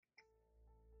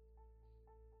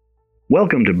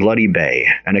Welcome to Bloody Bay,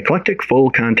 an eclectic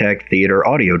full-contact theater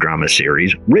audio drama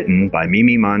series written by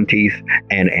Mimi Monteith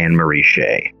and Anne-Marie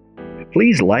Shea.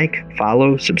 Please like,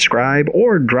 follow, subscribe,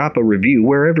 or drop a review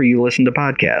wherever you listen to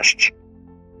podcasts.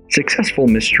 Successful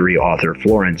mystery author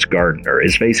Florence Gardner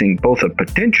is facing both a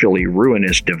potentially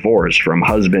ruinous divorce from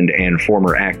husband and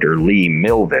former actor Lee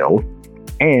Millville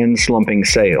and slumping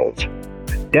sales.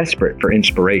 Desperate for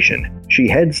inspiration, she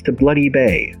heads to Bloody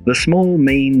Bay, the small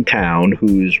Maine town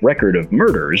whose record of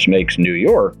murders makes New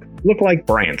York look like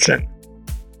Branson.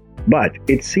 But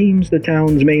it seems the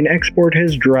town's main export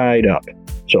has dried up,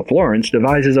 so Florence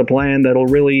devises a plan that'll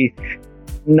really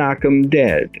knock 'em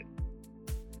dead.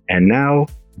 And now,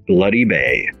 Bloody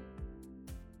Bay.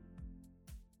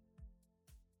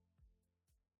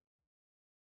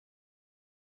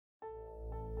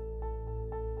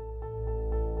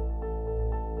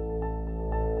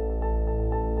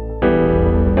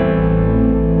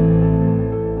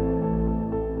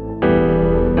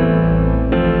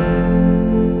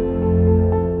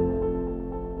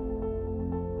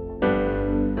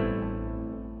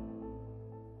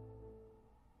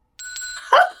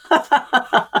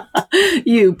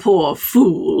 You poor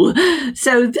fool.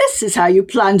 So this is how you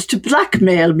planned to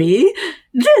blackmail me?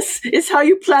 This is how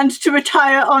you planned to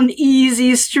retire on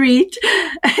Easy Street?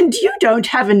 And you don't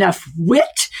have enough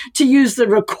wit to use the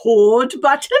record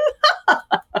button?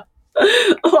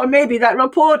 Or maybe that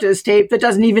reporter's tape that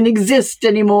doesn't even exist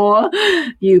anymore.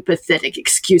 You pathetic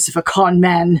excuse of a con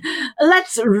man.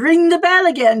 Let's ring the bell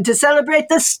again to celebrate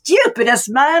the stupidest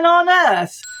man on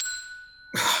earth.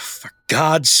 For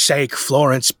God's sake,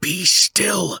 Florence, be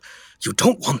still. You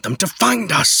don't want them to find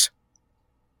us.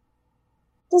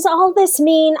 Does all this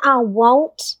mean I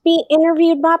won't be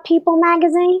interviewed by People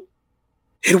magazine?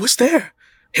 It was there.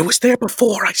 It was there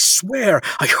before, I swear.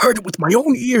 I heard it with my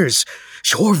own ears.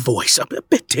 Your voice, a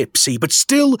bit tipsy, but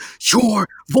still your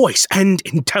voice, and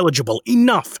intelligible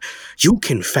enough. You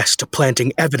confessed to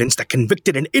planting evidence that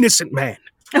convicted an innocent man.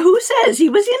 Who says he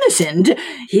was innocent?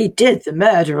 He did the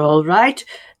murder, all right.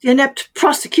 The inept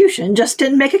prosecution just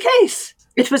didn't make a case.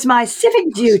 It was my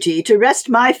civic duty to rest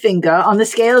my finger on the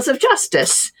scales of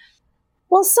justice.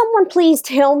 Will someone please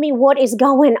tell me what is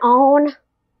going on?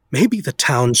 Maybe the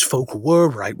townsfolk were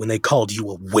right when they called you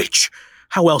a witch.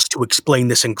 How else to explain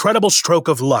this incredible stroke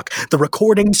of luck, the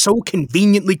recording so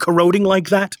conveniently corroding like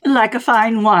that? Like a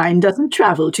fine wine doesn't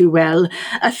travel too well.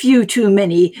 A few too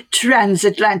many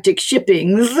transatlantic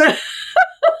shippings.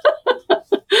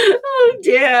 Oh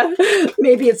dear,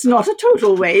 maybe it's not a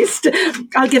total waste.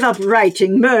 I'll give up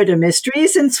writing murder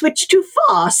mysteries and switch to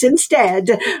farce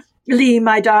instead. Lee,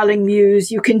 my darling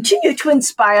muse, you continue to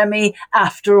inspire me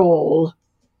after all.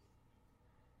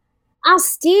 I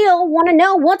still want to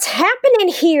know what's happening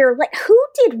here. Like, who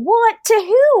did what to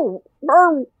who?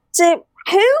 Or to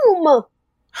whom?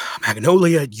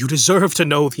 Magnolia, you deserve to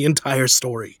know the entire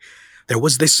story. There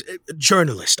was this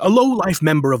journalist, a low-life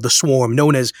member of the swarm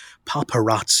known as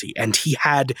Paparazzi, and he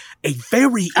had a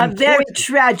very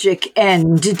tragic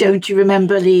end, don't you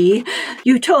remember, Lee?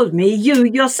 You told me you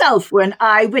yourself were an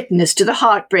eyewitness to the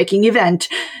heartbreaking event.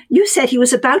 You said he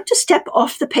was about to step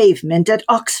off the pavement at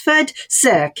Oxford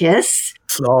Circus.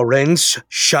 Florence,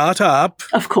 shut up.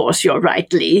 Of course you're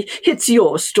right, Lee. It's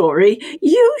your story.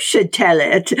 You should tell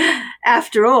it.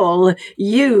 After all,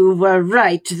 you were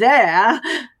right there.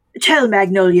 Tell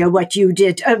Magnolia what you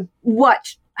did,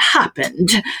 what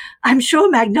happened. I'm sure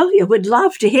Magnolia would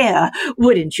love to hear,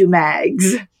 wouldn't you,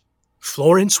 Mags?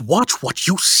 Florence, watch what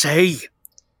you say.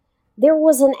 There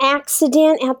was an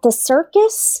accident at the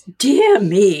circus? Dear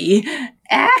me,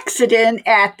 accident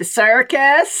at the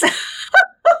circus?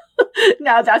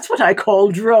 Now that's what I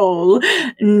call droll.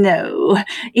 No,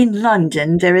 in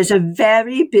London there is a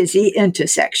very busy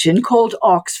intersection called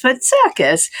Oxford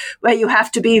Circus, where you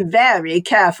have to be very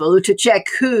careful to check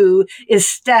who is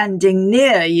standing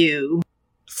near you.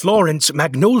 Florence,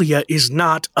 Magnolia is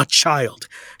not a child.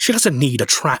 She doesn't need a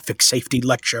traffic safety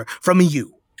lecture from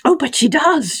you. Oh, but she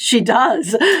does. She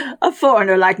does. A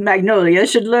foreigner like Magnolia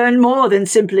should learn more than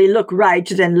simply look right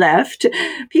then left.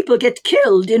 People get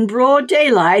killed in broad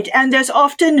daylight, and there's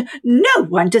often no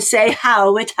one to say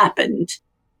how it happened.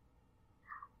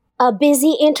 A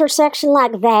busy intersection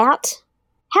like that?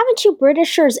 Haven't you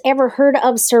Britishers ever heard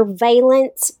of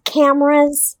surveillance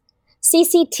cameras,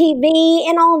 CCTV,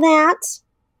 and all that?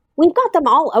 We've got them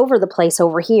all over the place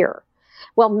over here.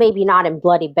 Well, maybe not in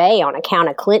Bloody Bay on account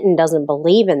of Clinton doesn't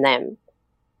believe in them.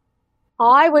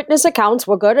 Eyewitness accounts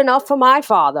were good enough for my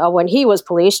father when he was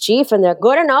police chief, and they're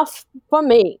good enough for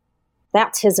me.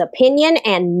 That's his opinion,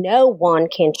 and no one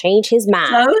can change his mind.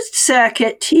 Closed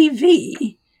circuit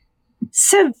TV.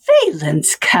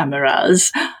 Surveillance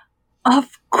cameras.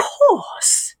 Of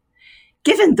course.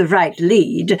 Given the right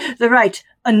lead, the right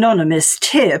anonymous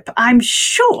tip, I'm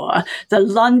sure the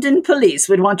London police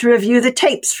would want to review the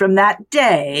tapes from that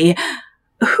day.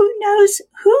 Who knows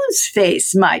whose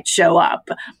face might show up?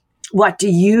 What do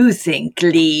you think,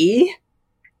 Lee?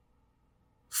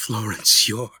 Florence,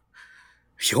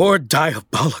 you're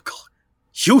diabolical.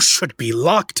 You should be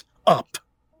locked up.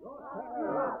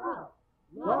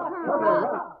 Lock her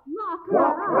up!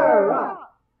 Lock her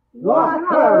up! Lock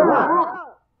her up!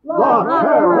 Lock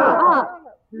her up!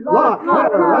 Lock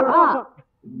her up!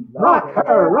 Lock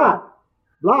her up!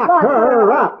 Lock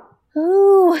her up!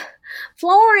 Ooh,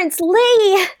 Florence,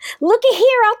 Lee, looky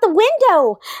here out the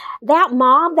window. That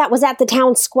mob that was at the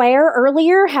town square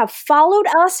earlier have followed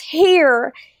us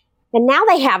here. And now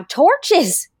they have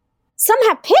torches. Some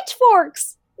have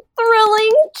pitchforks.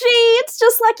 Thrilling. Gee, it's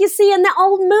just like you see in the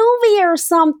old movie or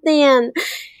something.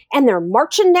 And they're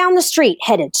marching down the street,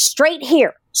 headed straight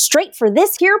here. Straight for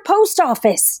this here post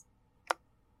office.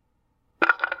 We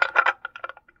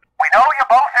know you're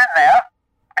both in there.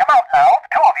 Come out now, the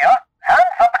two of you. Hands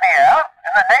up in the air,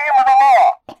 in the name of the law.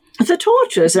 The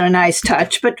torches are a nice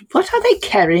touch, but what are they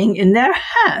carrying in their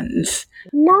hands?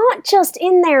 Not just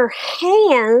in their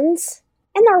hands,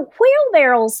 in their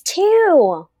wheelbarrows,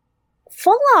 too.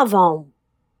 Full of them.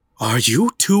 Are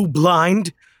you two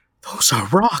blind? Those are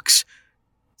rocks.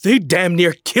 They damn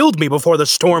near killed me before the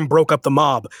storm broke up the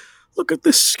mob. Look at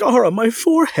this scar on my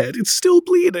forehead. It's still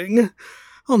bleeding.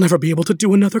 I'll never be able to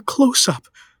do another close-up.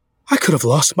 I could have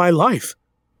lost my life.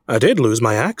 I did lose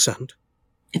my accent.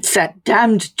 It's that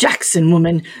damned Jackson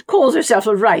woman. Calls herself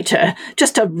a writer.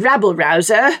 Just a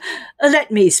rabble-rouser.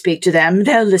 Let me speak to them.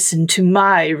 They'll listen to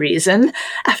my reason.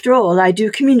 After all, I do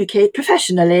communicate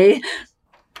professionally.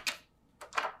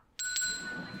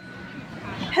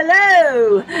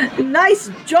 Hello! Nice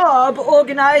job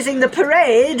organizing the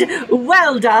parade.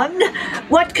 Well done.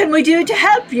 What can we do to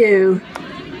help you?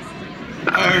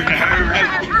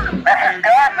 Mrs.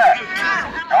 Gardner,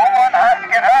 no one has to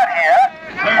get hurt here.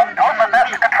 I'm doing my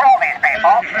best to control these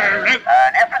people.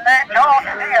 And if they don't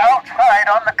see outside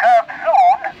on the curb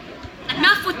soon...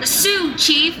 Enough with the soon,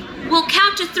 Chief. We'll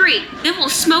count to 3, then we'll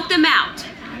smoke them out.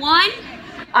 1...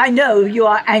 I know you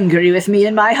are angry with me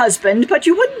and my husband, but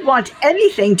you wouldn't want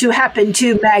anything to happen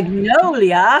to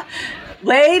Magnolia.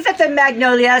 Wave at the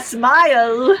Magnolia,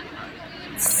 smile.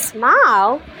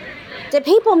 Smile? Did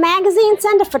People Magazine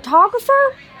send a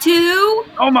photographer? 2...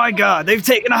 Oh my God, they've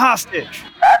taken a hostage.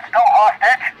 That's no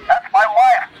hostage. That's my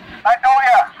wife.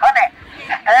 Magnolia, honey,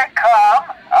 stay calm.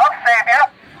 I'll save you.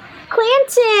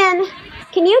 Clinton,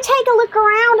 can you take a look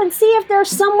around and see if there's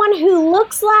someone who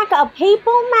looks like a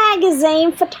People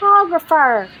Magazine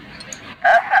photographer? This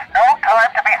is no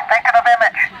time to be thinking of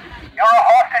image. You're a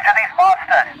hostage of these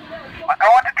monsters. We're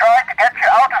going to try to get you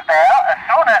out of there as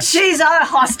soon as... She's our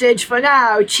hostage for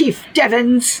now, Chief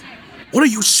Devons. What are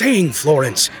you saying,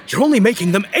 Florence? You're only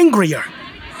making them angrier.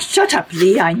 Shut up,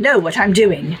 Lee. I know what I'm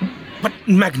doing. But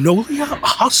Magnolia, a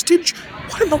hostage?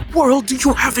 What in the world do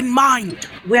you have in mind?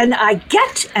 When I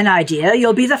get an idea,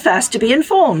 you'll be the first to be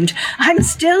informed. I'm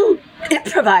still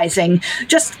improvising,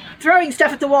 just throwing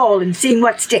stuff at the wall and seeing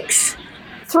what sticks.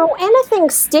 Throw anything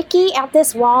sticky at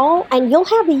this wall, and you'll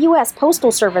have the U.S.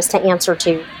 Postal Service to answer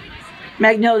to.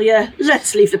 Magnolia,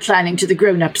 let's leave the planning to the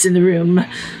grown-ups in the room.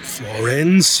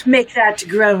 Florence? Make that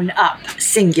grown-up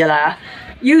singular.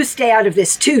 You stay out of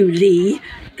this too, Lee.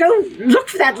 Go look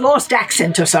for that lost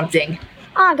accent or something.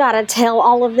 I gotta tell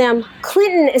all of them,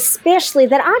 Clinton especially,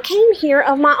 that I came here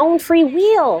of my own free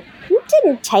will. You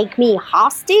didn't take me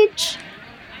hostage.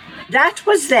 That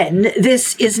was then,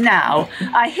 this is now.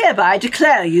 I hereby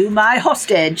declare you my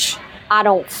hostage. I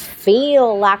don't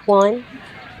feel like one.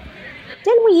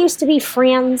 Didn't we used to be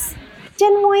friends?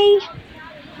 Didn't we?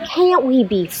 Can't we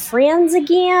be friends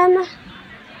again?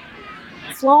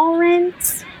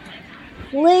 Florence?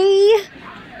 Lee?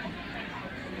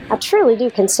 I truly do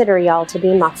consider y'all to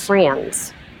be my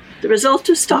friends. The result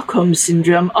of Stockholm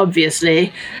Syndrome,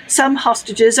 obviously. Some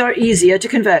hostages are easier to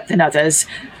convert than others.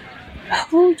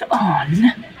 Hold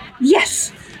on.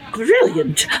 Yes,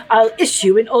 brilliant. I'll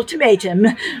issue an ultimatum.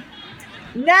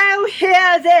 Now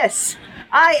hear this.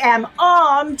 I am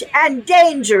armed and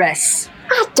dangerous.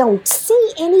 I don't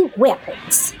see any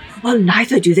weapons. Well,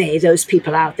 neither do they, those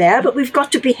people out there, but we've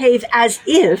got to behave as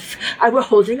if I were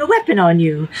holding a weapon on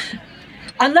you.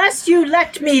 Unless you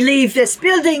let me leave this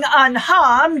building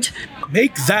unharmed...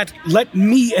 Make that let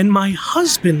me and my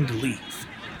husband leave.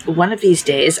 One of these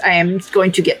days, I am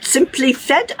going to get simply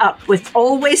fed up with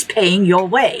always paying your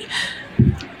way.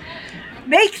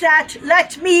 Make that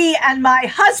let me and my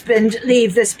husband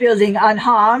leave this building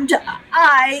unharmed.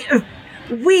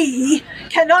 We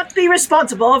cannot be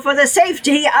responsible for the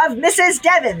safety of Mrs.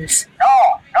 Devons.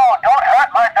 No, don't hurt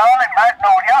my darling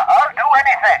Magnolia. I'll do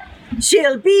anything.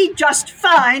 She'll be just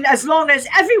fine as long as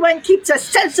everyone keeps a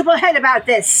sensible head about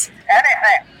this.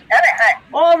 Anything.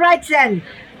 All right then.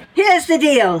 Here's the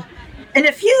deal. In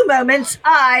a few moments,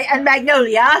 I and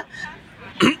Magnolia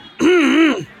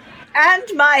and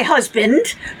my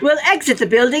husband will exit the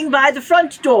building by the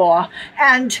front door.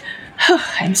 And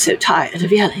I'm so tired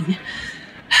of yelling.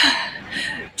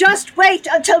 Just wait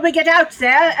until we get out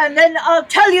there, and then I'll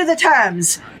tell you the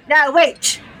terms. Now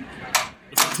wait.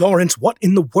 Florence, what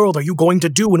in the world are you going to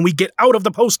do when we get out of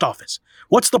the post office?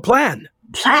 What's the plan?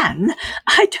 Plan?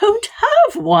 I don't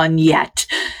have one yet.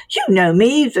 You know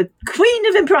me, the queen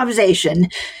of improvisation.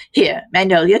 Here,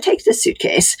 Magnolia, take this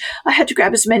suitcase. I had to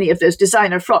grab as many of those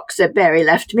designer frocks that Barry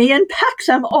left me and pack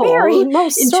them all. Barry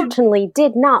most certainly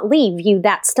did not leave you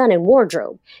that stunning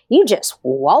wardrobe. You just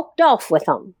walked off with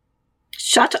them.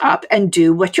 Shut up and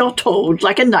do what you're told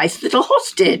like a nice little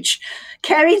hostage.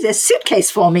 Carry this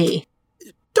suitcase for me.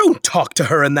 Don't talk to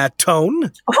her in that tone.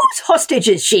 Whose hostage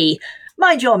is she?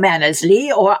 Mind your manners,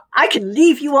 Lee, or I can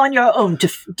leave you on your own to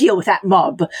deal with that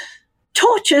mob.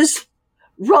 Torches,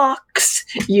 rocks,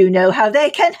 you know how they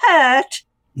can hurt.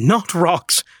 Not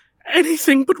rocks.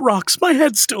 Anything but rocks. My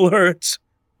head still hurts.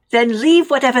 Then leave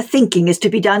whatever thinking is to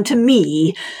be done to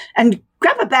me, and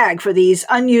grab a bag for these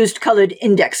unused colored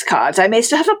index cards. I may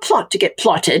still have a plot to get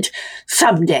plotted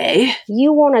someday.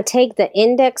 You want to take the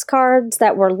index cards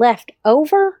that were left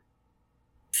over?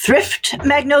 Thrift,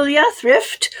 Magnolia,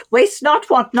 thrift. Waste not,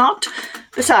 want not.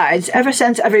 Besides, ever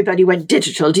since everybody went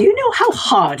digital, do you know how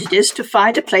hard it is to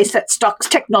find a place that stocks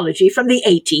technology from the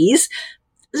 80s?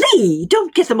 Lee,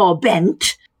 don't get them all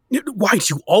bent. Why do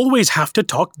you always have to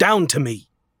talk down to me?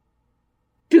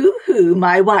 Boo-hoo,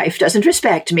 my wife doesn't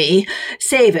respect me.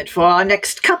 Save it for our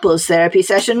next couples therapy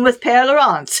session with Père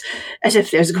Laurence, as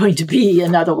if there's going to be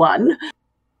another one.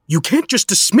 You can't just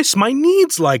dismiss my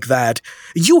needs like that.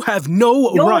 You have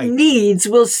no right. Your needs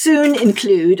will soon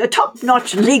include a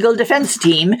top-notch legal defense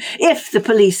team if the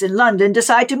police in London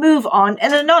decide to move on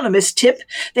an anonymous tip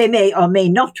they may or may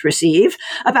not receive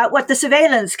about what the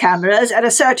surveillance cameras at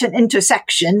a certain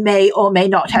intersection may or may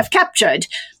not have captured,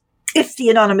 if the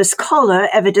anonymous caller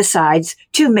ever decides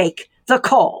to make the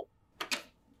call.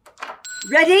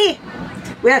 Ready?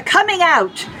 We're coming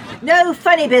out. No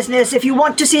funny business if you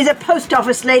want to see the post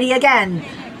office lady again.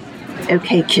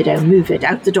 Okay, kiddo, move it.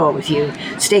 Out the door with you.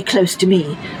 Stay close to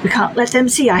me. We can't let them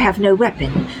see I have no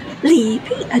weapon. Lee,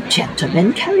 be a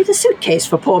gentleman. Carry the suitcase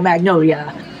for poor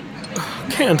Magnolia.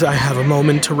 Can't I have a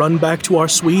moment to run back to our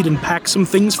suite and pack some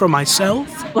things for myself?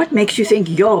 What makes you think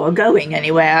you're going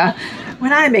anywhere?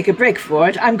 When I make a break for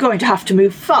it, I'm going to have to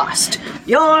move fast.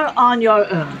 You're on your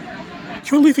own.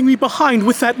 You're leaving me behind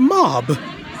with that mob.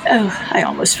 Oh, I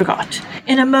almost forgot.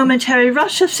 In a momentary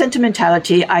rush of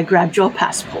sentimentality, I grabbed your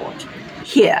passport.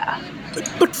 Here.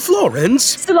 But Florence...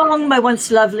 So long, my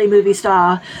once lovely movie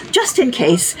star. Just in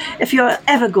case, if you're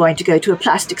ever going to go to a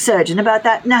plastic surgeon about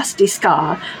that nasty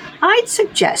scar, I'd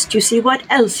suggest you see what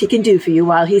else he can do for you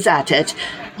while he's at it.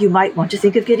 You might want to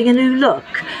think of getting a new look.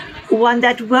 One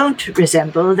that won't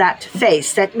resemble that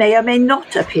face that may or may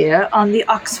not appear on the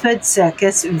Oxford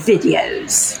Circus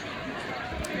videos.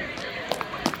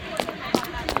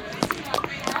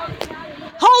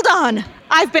 Hold on!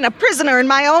 I've been a prisoner in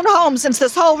my own home since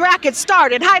this whole racket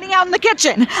started, hiding out in the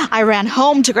kitchen. I ran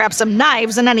home to grab some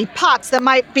knives and any pots that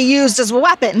might be used as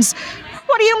weapons.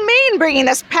 What do you mean, bringing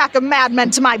this pack of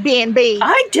madmen to my B&B?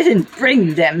 I didn't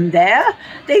bring them there.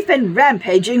 They've been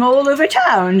rampaging all over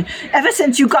town, ever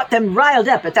since you got them riled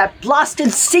up at that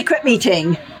blasted secret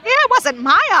meeting. It wasn't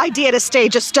my idea to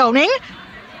stage a stoning.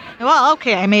 Well,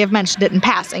 okay, I may have mentioned it in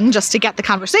passing, just to get the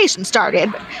conversation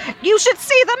started, but you should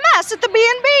see the mess at the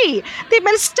B&B. They've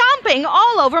been stomping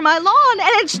all over my lawn, and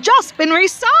it's just been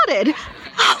resodded.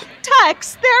 Oh,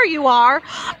 Tex, there you are.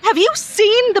 Have you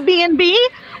seen the B&B?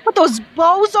 What those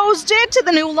bozos did to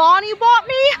the new lawn you bought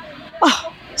me?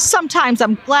 Oh, sometimes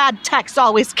I'm glad Tex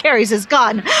always carries his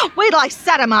gun. Wait till I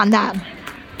set him on them.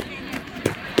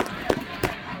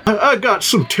 I got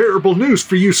some terrible news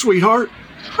for you, sweetheart.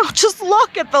 Oh, just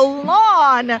look at the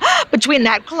lawn. Between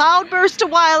that cloudburst a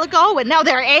while ago and now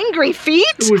their angry feet.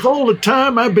 With all the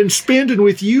time I've been spending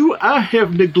with you, I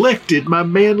have neglected my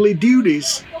manly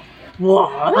duties. What?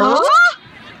 Huh?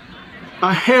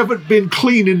 I haven't been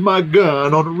cleaning my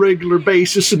gun on a regular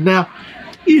basis, and now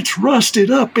it's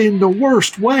rusted up in the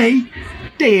worst way.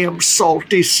 Damn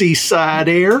salty seaside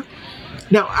air.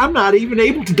 Now, I'm not even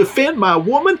able to defend my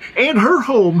woman and her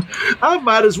home. I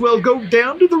might as well go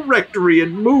down to the rectory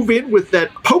and move in with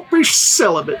that popish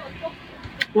celibate.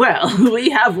 Well, we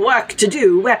have work to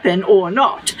do, weapon or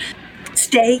not.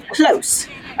 Stay close.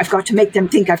 I've got to make them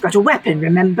think I've got a weapon,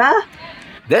 remember?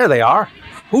 There they are.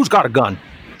 Who's got a gun?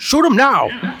 Shoot him now.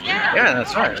 Yeah,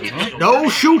 that's right. No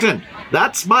shooting.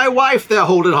 That's my wife they're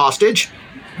holding hostage.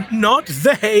 Not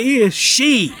they,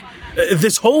 she.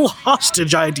 This whole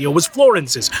hostage idea was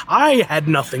Florence's. I had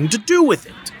nothing to do with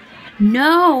it.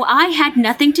 No, I had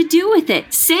nothing to do with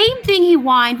it. Same thing he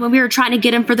whined when we were trying to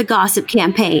get him for the gossip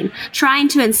campaign. Trying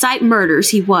to incite murders,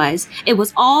 he was. It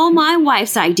was all my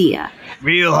wife's idea.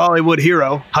 Real Hollywood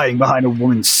hero, hiding behind a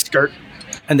woman's skirt.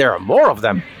 And there are more of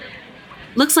them.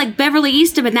 Looks like Beverly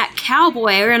Eastham and that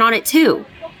cowboy are in on it too.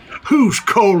 Who's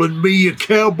calling me a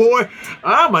cowboy?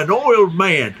 I'm an oiled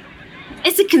man.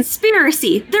 It's a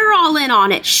conspiracy. They're all in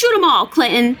on it. Shoot 'em all,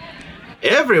 Clinton.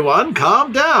 Everyone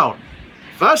calm down.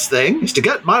 First thing is to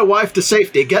get my wife to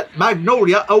safety, get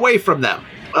Magnolia away from them.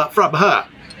 From her.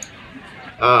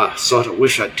 Sort of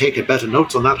wish I'd taken better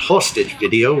notes on that hostage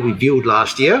video we viewed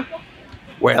last year.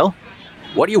 Well,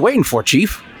 what are you waiting for,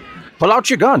 Chief? Pull out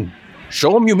your gun.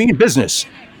 Show 'em you mean business.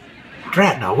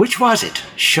 Drat, now, which was it?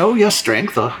 Show your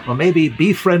strength, or maybe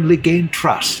be friendly, gain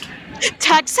trust.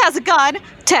 Tex has a gun.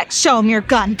 Tex, show him your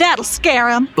gun. That'll scare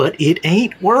him. But it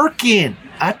ain't working.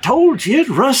 I told you,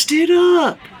 rust it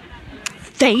up.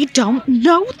 They don't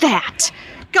know that.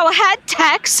 Go ahead,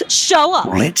 Tex. Show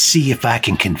them. Let's see if I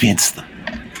can convince them.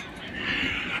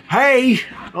 Hey,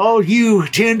 all you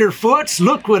tenderfoots,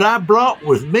 look what I brought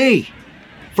with me.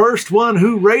 First one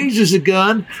who raises a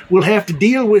gun will have to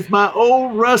deal with my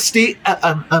old rusty,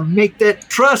 make that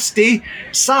trusty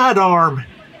sidearm.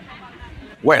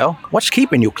 Well, what's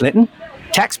keeping you, Clinton?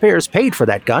 Taxpayers paid for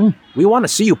that gun. We want to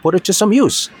see you put it to some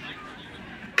use.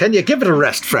 Can you give it a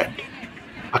rest, friend?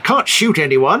 I can't shoot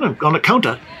anyone on account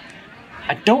of...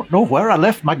 I don't know where I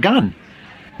left my gun.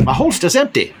 My holster's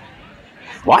empty.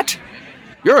 What?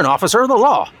 You're an officer of the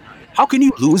law. How can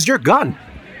you lose your gun?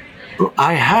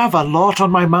 I have a lot on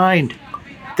my mind.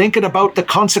 Thinking about the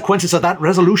consequences of that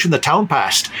resolution the town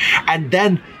passed, and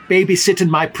then babysitting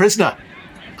my prisoner.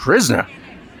 Prisoner?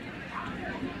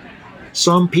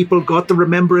 Some people got the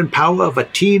remembering power of a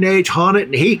teenage hornet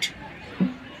in heat.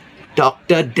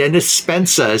 Dr. Dennis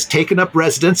Spencer has taken up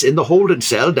residence in the holding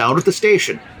cell down at the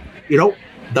station. You know,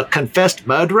 the confessed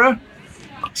murderer?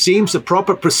 Seems the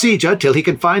proper procedure till he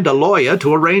can find a lawyer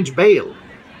to arrange bail.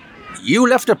 You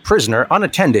left a prisoner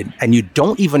unattended and you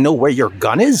don't even know where your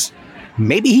gun is?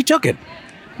 Maybe he took it.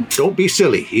 Don't be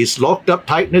silly. He's locked up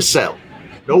tight in his cell.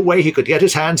 No way he could get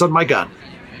his hands on my gun.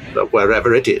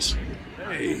 Wherever it is.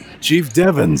 Hey, Chief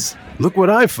Devons, look what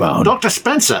I found. Dr.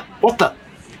 Spencer, what the...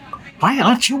 Why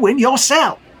aren't you in your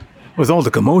cell? With all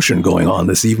the commotion going on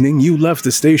this evening, you left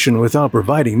the station without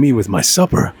providing me with my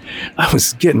supper. I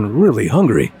was getting really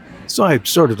hungry, so I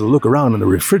started to look around in the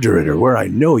refrigerator where I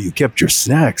know you kept your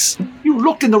snacks. You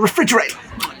looked in the refrigerator?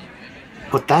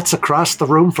 But that's across the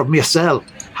room from your cell.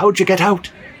 How'd you get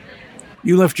out?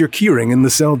 You left your keyring in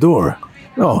the cell door.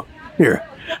 Oh, here.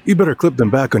 You better clip them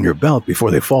back on your belt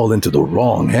before they fall into the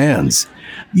wrong hands.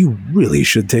 You really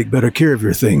should take better care of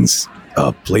your things.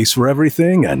 A place for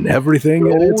everything and everything.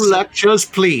 No and lectures,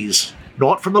 please.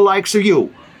 Not from the likes of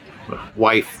you.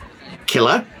 Wife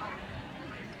killer.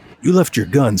 You left your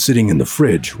gun sitting in the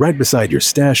fridge right beside your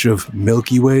stash of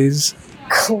Milky Ways.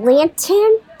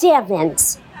 Clinton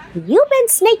Devons, you been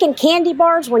sneaking candy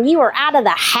bars when you were out of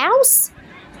the house?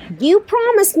 You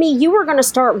promised me you were going to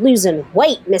start losing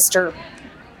weight, mister.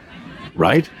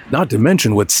 Right? Not to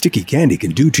mention what sticky candy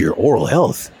can do to your oral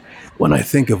health. When I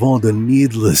think of all the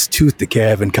needless tooth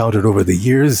decay I've encountered over the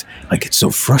years, I get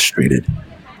so frustrated.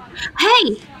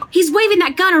 Hey, he's waving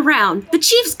that gun around. The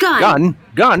chief's gun.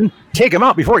 Gun? Take him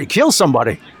out before he kills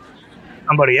somebody.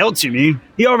 Somebody else, you mean?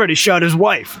 He already shot his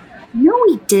wife. No,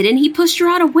 he didn't. He pushed her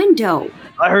out a window.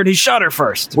 I heard he shot her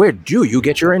first. Where do you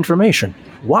get your information?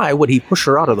 Why would he push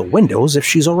her out of the windows if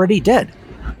she's already dead?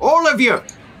 All of you,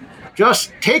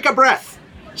 just take a breath.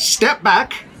 Step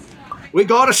back. We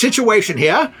got a situation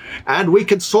here, and we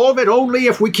can solve it only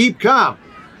if we keep calm.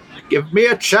 Give me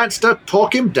a chance to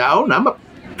talk him down. I'm a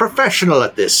professional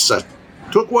at this.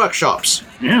 Took workshops.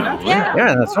 Yeah,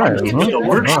 that's right.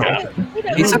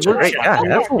 He's such a great guy.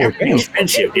 That's what we're paying.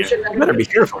 You better be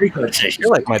careful. You're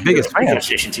like my biggest fan.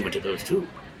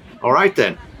 All right,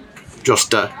 then.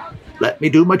 Just let me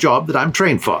do my job that I'm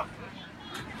trained for.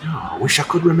 Oh, I wish I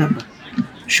could remember.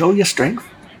 Show your strength.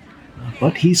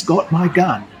 But he's got my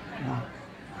gun.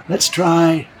 Let's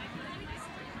try...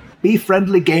 Be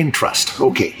friendly, gain trust.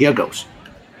 Okay, here goes.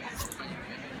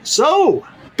 So,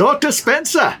 Dr.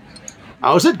 Spencer,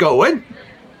 how's it going?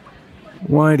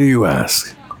 Why do you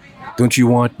ask? Don't you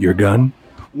want your gun?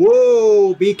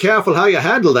 Whoa, be careful how you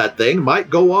handle that thing. Might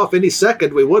go off any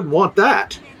second. We wouldn't want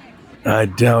that. I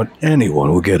doubt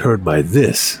anyone will get hurt by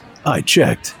this. I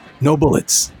checked. No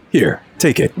bullets. Here,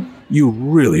 take it. You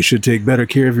really should take better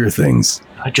care of your things.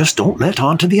 I just don't let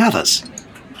on to the others.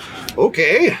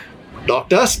 Okay,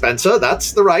 Dr. Spencer,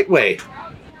 that's the right way.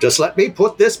 Just let me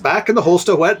put this back in the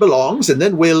holster where it belongs, and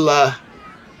then we'll...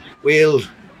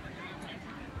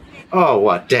 Oh,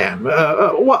 what damn.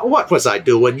 What was I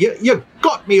doing? You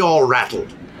got me all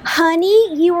rattled.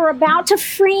 Honey, you were about to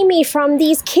free me from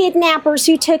these kidnappers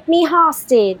who took me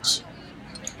hostage.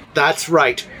 That's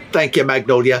right. Thank you,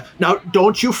 Magnolia. Now,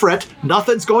 don't you fret.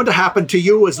 Nothing's going to happen to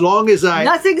you as long as I...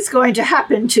 Nothing's going to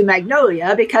happen to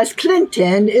Magnolia because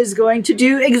Clinton is going to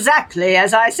do exactly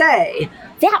as I say.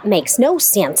 That makes no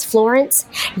sense, Florence.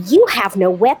 You have no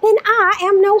weapon. I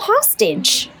am no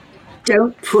hostage.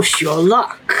 Don't push your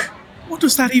luck. What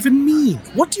does that even mean?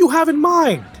 What do you have in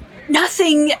mind?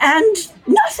 Nothing and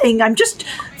nothing. I'm just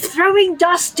throwing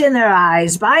dust in their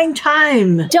eyes, buying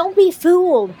time. Don't be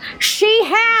fooled. She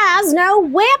has no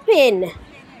weapon.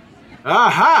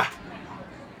 Aha!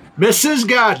 Mrs.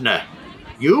 Gardner,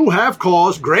 you have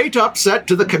caused great upset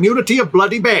to the community of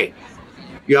Bloody Bay.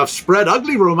 You have spread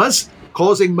ugly rumors,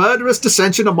 causing murderous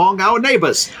dissension among our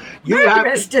neighbors.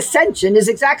 Murderous dissension is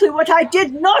exactly what I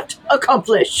did not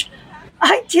accomplish.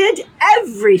 I did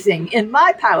everything in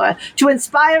my power to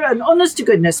inspire an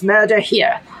honest-to-goodness murder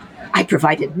here. I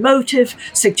provided motive,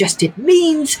 suggested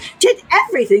means, did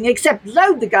everything except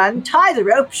load the gun, tie the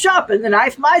rope, sharpen the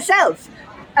knife myself.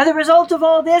 And the result of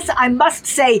all this, I must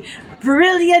say,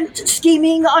 brilliant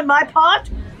scheming on my part.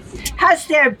 Has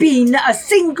there been a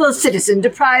single citizen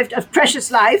deprived of precious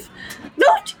life?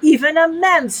 Not even a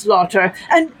manslaughter,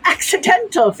 an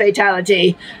accidental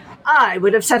fatality. I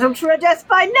would have settled for a death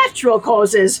by natural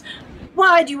causes.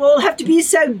 Why do you all have to be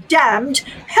so damned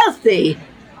healthy?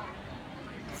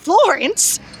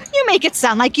 Florence, you make it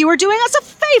sound like you were doing us a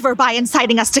favor by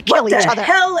inciting us to kill each other. What the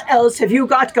hell else have you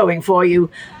got going for you?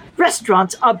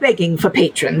 Restaurants are begging for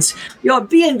patrons. Your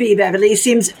B&B Beverly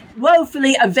seems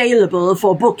woefully available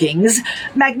for bookings.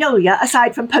 Magnolia,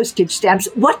 aside from postage stamps,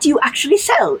 what do you actually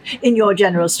sell in your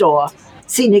general store?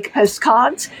 Scenic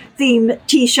postcards? Theme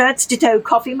t-shirts? Ditto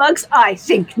coffee mugs? I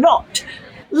think not.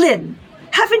 Lynn,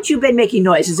 haven't you been making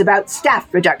noises about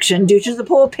staff reduction due to the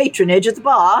poor patronage at the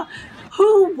bar?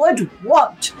 Who would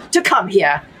want to come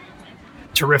here?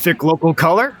 Terrific local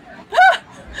color?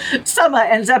 Summer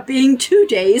ends up being 2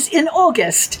 days in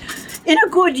August. In a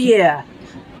good year.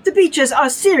 The beaches are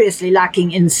seriously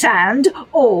lacking in sand,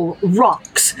 all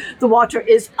rocks. The water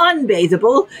is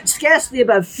unbathable, scarcely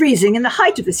above freezing in the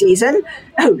height of the season.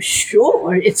 Oh,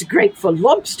 sure, it's great for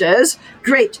lobsters,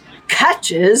 great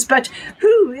catches, but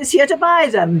who is here to buy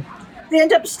them? They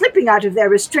end up slipping out of their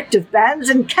restrictive bands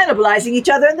and cannibalizing each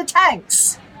other in the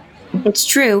tanks. It's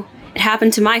true. It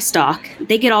happened to my stock.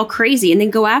 They get all crazy and then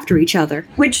go after each other.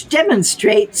 Which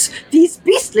demonstrates these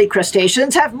beastly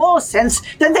crustaceans have more sense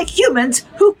than the humans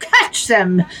who catch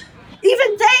them.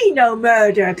 Even they know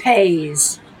murder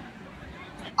pays.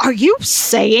 Are you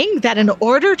saying that in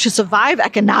order to survive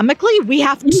economically, we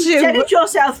have to... You said it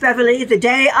yourself, Beverly, the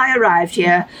day I arrived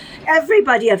here.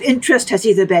 Everybody of interest has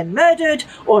either been murdered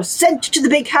or sent to the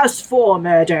big house for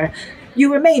murder.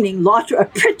 You remaining lot are a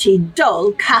pretty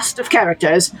dull cast of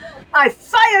characters. I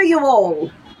fire you all!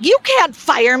 You can't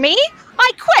fire me!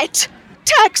 I quit!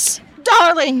 Tex,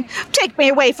 darling, take me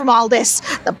away from all this.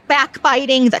 The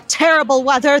backbiting, the terrible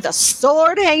weather, the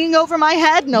sword hanging over my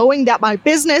head, knowing that my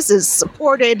business is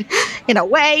supported, in a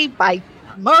way, by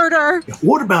murder.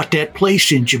 What about that place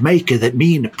in Jamaica that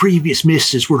me and the previous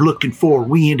missus were looking for?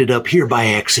 We ended up here by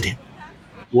accident.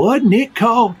 Wasn't it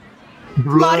called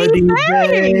Bloody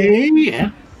Bay?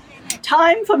 Yeah.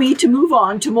 Time for me to move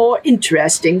on to more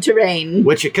interesting terrain.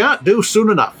 Which you can't do soon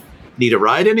enough. Need a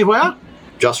ride anywhere?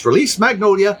 Just release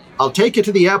Magnolia. I'll take you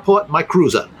to the airport in my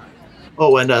cruiser.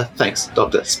 Oh, and thanks,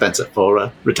 Dr. Spencer,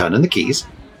 for returning the keys.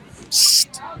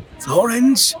 Psst.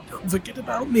 Florence, don't forget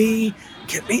about me.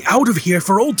 Get me out of here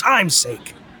for old time's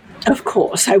sake. Of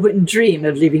course, I wouldn't dream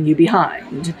of leaving you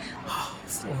behind. Oh,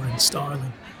 Florence,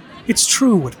 darling. It's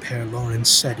true what Père Lawrence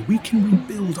said. We can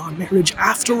rebuild our marriage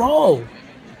after all.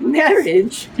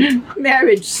 Marriage?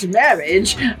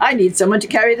 Marriage. I need someone to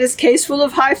carry this case full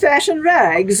of high-fashion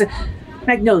rags.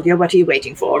 Magnolia, what are you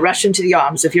waiting for? Rush into the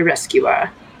arms of your rescuer.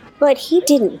 But he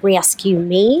didn't rescue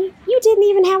me. You didn't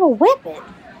even have a weapon.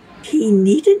 He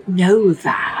needn't know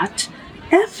that.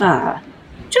 Ever.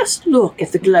 Just look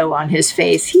at the glow on his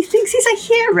face. He thinks he's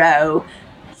a hero.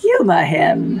 Humor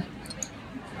him.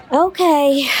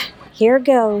 Okay, here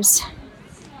goes.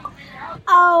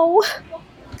 Oh,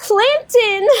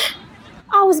 Clinton!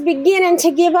 I was beginning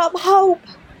to give up hope.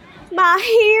 My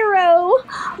hero,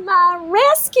 my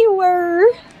rescuer.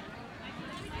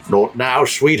 Not now,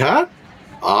 sweetheart.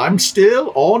 I'm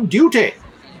still on duty.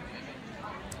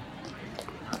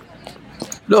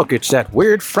 Look, it's that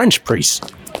weird French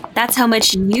priest. That's how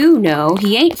much you know.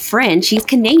 He ain't French, he's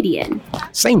Canadian.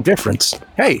 Same difference.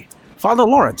 Hey, Father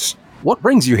Lawrence, what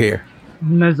brings you here?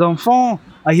 Mes enfants,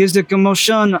 I hear the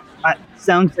commotion.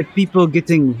 Sounds like people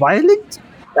getting violent.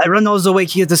 I run all the way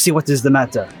here to see what is the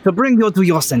matter, to bring you to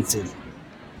your senses.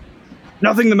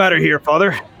 Nothing the matter here,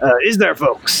 Father. Is there,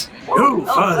 folks? Oh,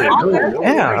 Father.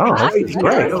 Yeah, this is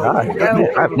great.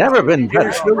 I've never been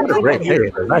better. What a great day.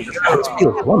 It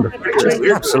feels wonderful. Just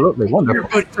absolutely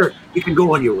wonderful. You can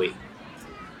go on your way.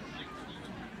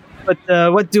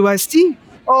 But what do I see?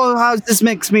 Oh, how this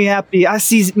makes me happy. I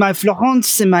see my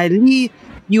Florence and my Lee.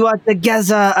 You are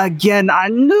together again. I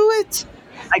knew it.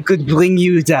 I could bring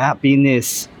you the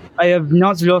happiness. I have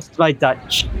not lost my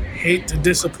touch. Hate to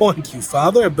disappoint you,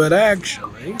 Father, but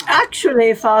actually...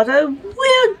 Actually, Father,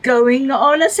 we're going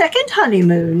on a second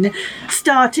honeymoon.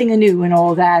 Starting anew and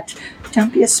all that.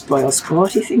 Don't be a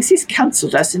spoilsport. He thinks he's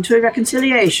counselled us into a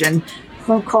reconciliation.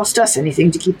 Won't cost us anything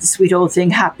to keep the sweet old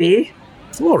thing happy.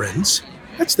 Florence,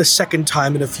 that's the second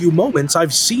time in a few moments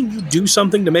I've seen you do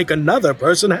something to make another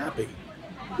person happy.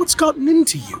 What's gotten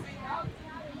into you?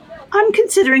 I'm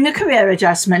considering a career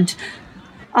adjustment.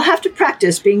 I'll have to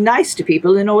practice being nice to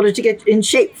people in order to get in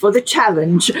shape for the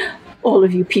challenge. All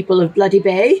of you people of Bloody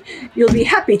Bay, you'll be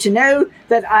happy to know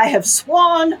that I have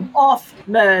sworn off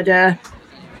murder.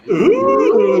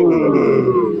 Ooh.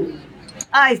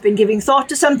 I've been giving thought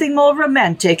to something more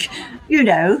romantic. You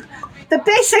know, the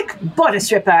basic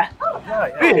bodice ripper.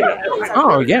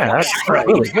 Oh, yeah, that's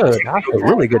really good. That's a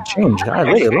really good change. I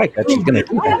really like that she's going to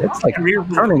do that. It's like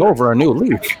turning over a new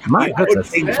leaf. My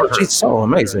goodness, she's so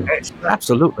amazing.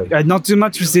 Absolutely. Not too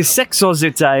much with the sex all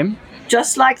the time.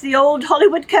 Just like the old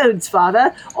Hollywood codes,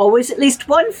 Father. Always at least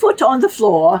 1 foot on the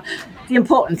floor. The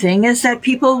important thing is that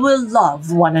people will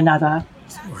love one another.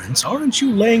 Florence, aren't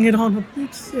you laying it on a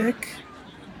bit thick?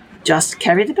 Just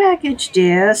carry the baggage,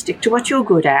 dear. Stick to what you're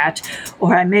good at,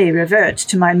 or I may revert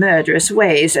to my murderous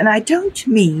ways, and I don't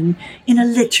mean in a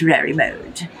literary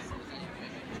mode.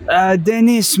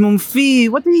 Dennis, mon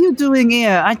fils, what are you doing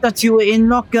here? I thought you were in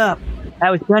lockup. I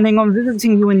was planning on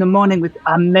visiting you in the morning with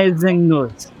amazing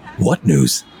news. What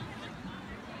news?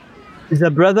 The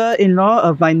brother-in-law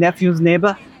of my nephew's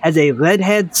neighbor has a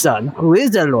red-haired son who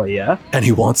is a lawyer. And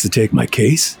he wants to take my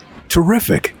case?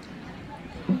 Terrific.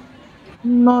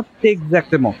 Not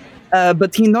exactement.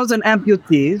 But he knows an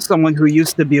amputee, someone who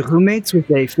used to be roommates with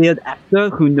a failed actor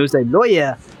who knows a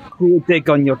lawyer who will take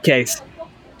on your case.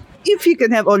 If he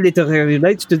can have all literary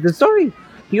rights to the story.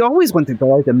 He always wanted to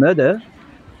write a murder.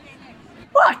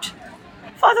 What?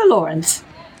 Father Lawrence?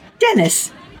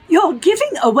 Dennis, you're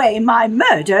giving away my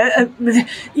murder.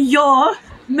 Your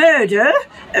murder?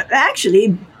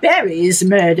 Actually, Barry's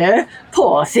murder.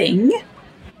 Poor thing.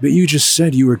 But you just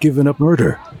said you were giving up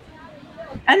murder.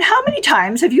 And how many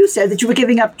times have you said that you were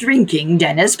giving up drinking,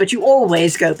 Dennis, but you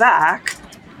always go back?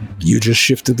 You just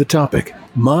shifted the topic.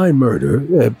 My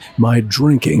murder, my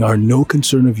drinking are no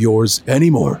concern of yours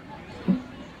anymore.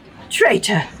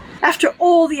 Traitor, after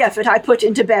all the effort I put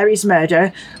into Barry's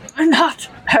murder, not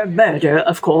her murder,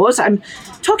 of course, I'm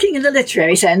talking in the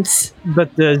literary sense.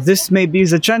 But this may be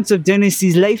the chance of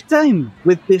Dennis's lifetime.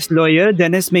 With this lawyer,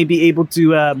 Dennis may be able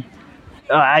to,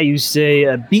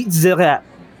 beat the rap.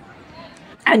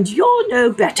 And you're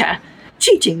no better.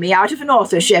 Cheating me out of an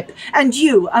authorship, and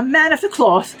you, a man of the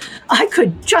cloth. I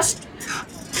could just...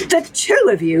 The two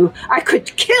of you, I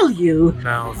could kill you.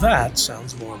 Now that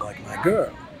sounds more like my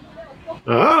girl.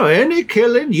 Oh, any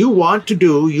killing you want to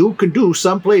do, you can do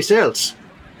someplace else.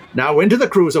 Now into the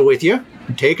cruiser with you,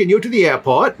 taking you to the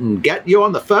airport and getting you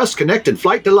on the first connecting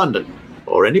flight to London.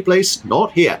 Or any place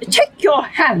not here. Take your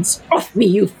hands off me,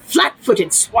 you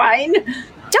flat-footed swine.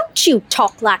 Don't you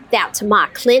talk like that to my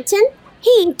Clinton.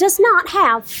 He does not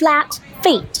have flat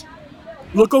feet.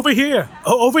 Look over here.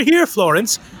 Over here,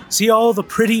 Florence. See all the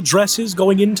pretty dresses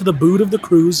going into the boot of the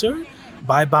cruiser?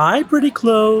 Bye-bye, pretty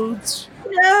clothes.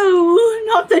 No,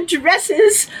 not the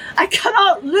dresses. I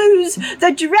cannot lose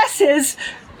the dresses.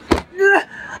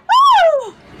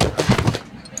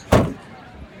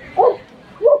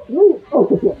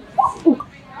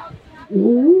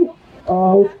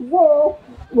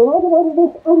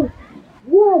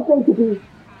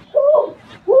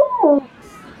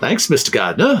 Thanks, Mr.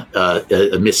 Gardner.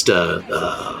 Mr.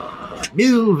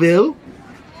 Millville.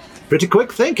 Pretty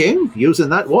quick thinking, using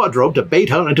that wardrobe to bait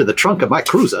her into the trunk of my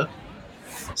cruiser.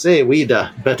 Say, we'd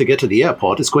better get to the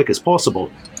airport as quick as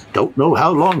possible. Don't know how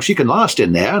long she can last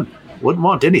in there. Wouldn't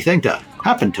want anything to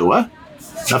happen to her.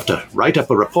 Enough to write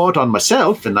up a report on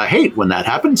myself, and I hate when that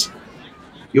happens.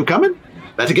 You coming?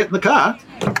 Better get in the car.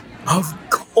 Of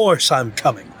course I'm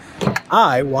coming.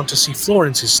 I want to see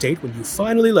Florence's state when you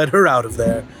finally let her out of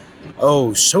there.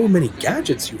 Oh, so many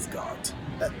gadgets you've got.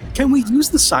 Can we use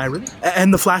the siren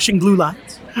and the flashing blue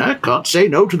lights? I can't say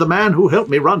no to the man who helped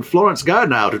me run Florence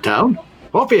Gardner out of town.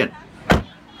 Hop in.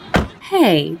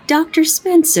 Hey, Dr.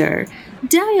 Spencer,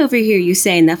 did I overhear you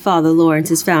saying that Father Lawrence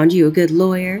has found you a good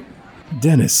lawyer?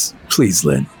 Dennis, please,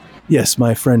 Lynn. Yes,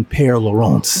 my friend Père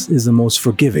Laurence is the most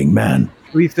forgiving man.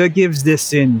 We forgive the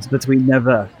sins, but we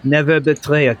never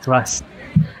betray a trust.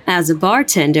 As a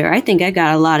bartender, I think I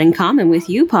got a lot in common with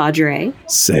you, Padre.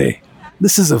 Say,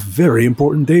 this is a very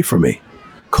important day for me.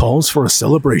 Calls for a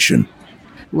celebration.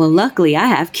 Well, luckily I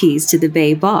have keys to the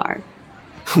Bay Bar.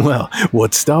 Well,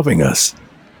 what's stopping us?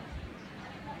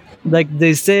 Like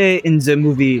they say in the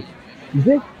movie,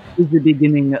 this is the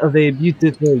beginning of a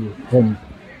beautiful home.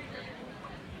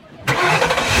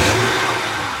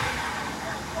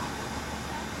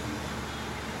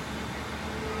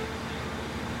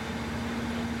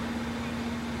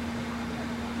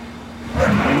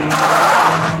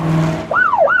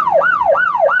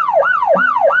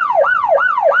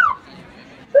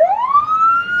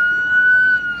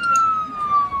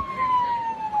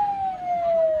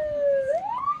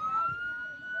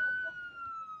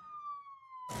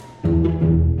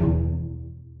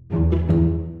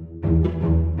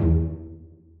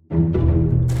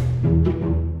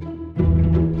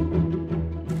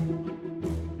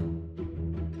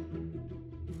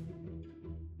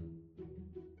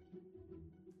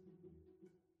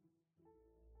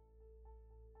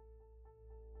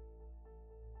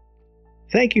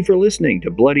 Thank you for listening to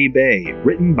Bloody Bay,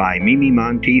 written by Mimi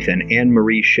Monteith and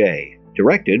Anne-Marie Shea,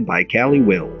 directed by Callie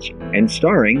Wills, and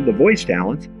starring the voice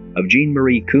talents of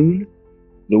Jean-Marie Kuhn,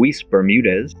 Luis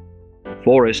Bermudez,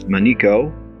 Forrest Manico,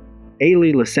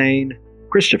 Ailey Lassane,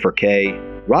 Christopher Kay,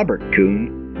 Robert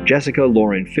Kuhn, Jessica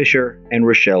Lauren Fisher, and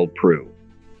Rochelle Prue.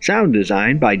 Sound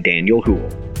design by Daniel Houle.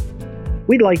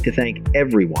 We'd like to thank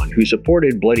everyone who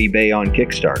supported Bloody Bay on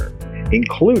Kickstarter,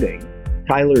 including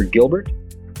Tyler Gilbert,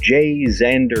 Jay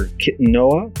Xander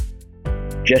Kitanoa,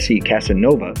 Jesse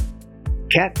Casanova,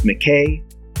 Kat McKay,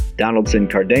 Donaldson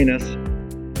Cardenas,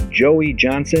 Joey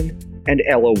Johnson, and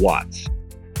Ella Watts.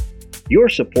 Your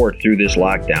support through this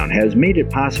lockdown has made it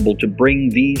possible to bring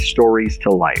these stories to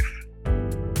life.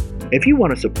 If you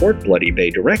want to support Bloody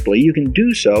Bay directly, you can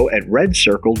do so at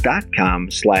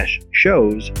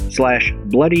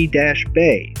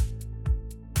redcircle.com/shows/bloody-bay.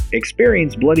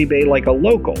 Experience Bloody Bay like a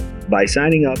local by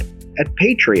signing up at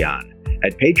Patreon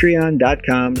at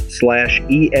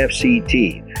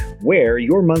patreon.com/EFCT, where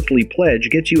your monthly pledge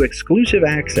gets you exclusive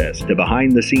access to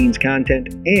behind-the-scenes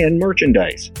content and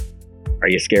merchandise. Are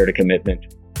you scared of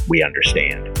commitment? We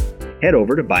understand. Head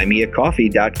over to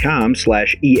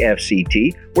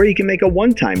buymeacoffee.com/EFCT, where you can make a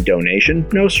one-time donation,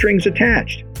 no strings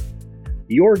attached.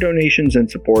 Your donations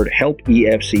and support help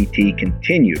EFCT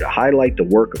continue to highlight the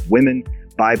work of women,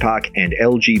 BIPOC, and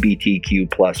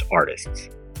LGBTQ+ artists.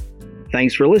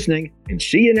 Thanks for listening, and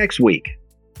see you next week.